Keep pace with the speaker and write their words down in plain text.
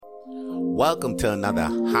Welcome to another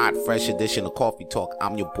hot, fresh edition of Coffee Talk.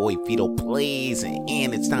 I'm your boy Vito Plays, and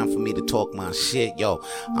it's time for me to talk my shit. Yo,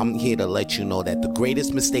 I'm here to let you know that the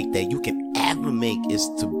greatest mistake that you can ever make is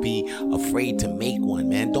to be afraid to make one,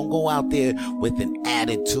 man. Don't go out there with an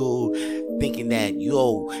attitude thinking that,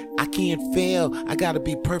 I can't fail. I gotta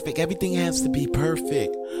be perfect. Everything has to be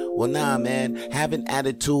perfect. Well, nah, man. Have an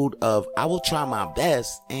attitude of, I will try my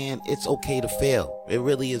best, and it's okay to fail. It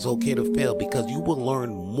really is okay to fail, because you will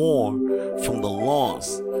learn more from the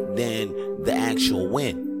loss than the actual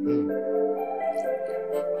win.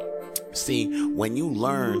 See, when you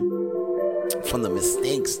learn from the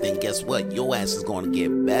mistakes, then guess what? Your ass is going to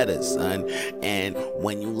get better, son. And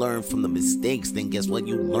when you learn from the mistakes, then guess what?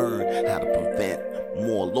 You learn how to prevent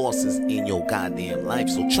more losses in your goddamn life.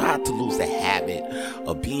 So try to lose the habit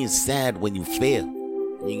of being sad when you fail.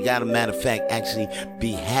 You gotta, matter of fact, actually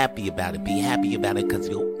be happy about it. Be happy about it, because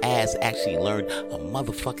your ass actually learned a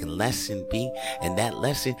motherfucking lesson, B. And that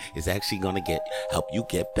lesson is actually gonna help you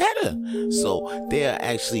get better. So there are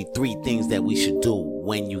actually 3 things that we should do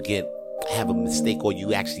when you have a mistake, or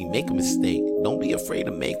you actually make a mistake. Don't be afraid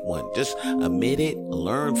to make one. Just admit it,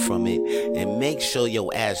 learn from it, and make sure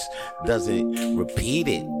your ass doesn't repeat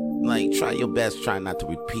it. Like, try your best, try not to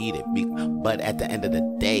repeat it. But at the end of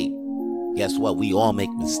the day, guess what? We all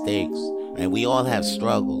make mistakes, and we all have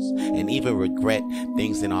struggles, and even regret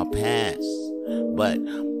things in our past. But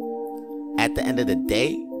at the end of the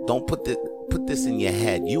day, don't put this in your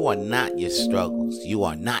head. You are not your struggles. You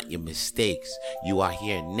are not your mistakes. You are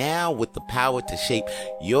here now with the power to shape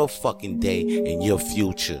your fucking day and your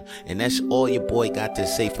future. And that's all your boy got to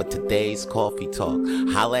say for today's Coffee Talk.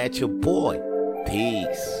 Holla at your boy.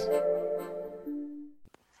 Peace.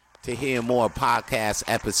 To hear more podcast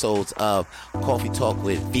episodes of Coffee Talk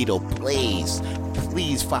with Vito Plays,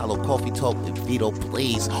 please follow Coffee Talk with Vito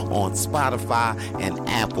Plays on Spotify and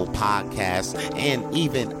Apple Podcasts, and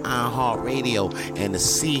even iHeartRadio. And to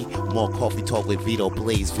see more Coffee Talk with Vito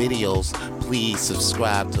Plays videos, please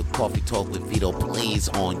subscribe to Coffee Talk with Vito Plays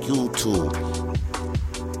on YouTube.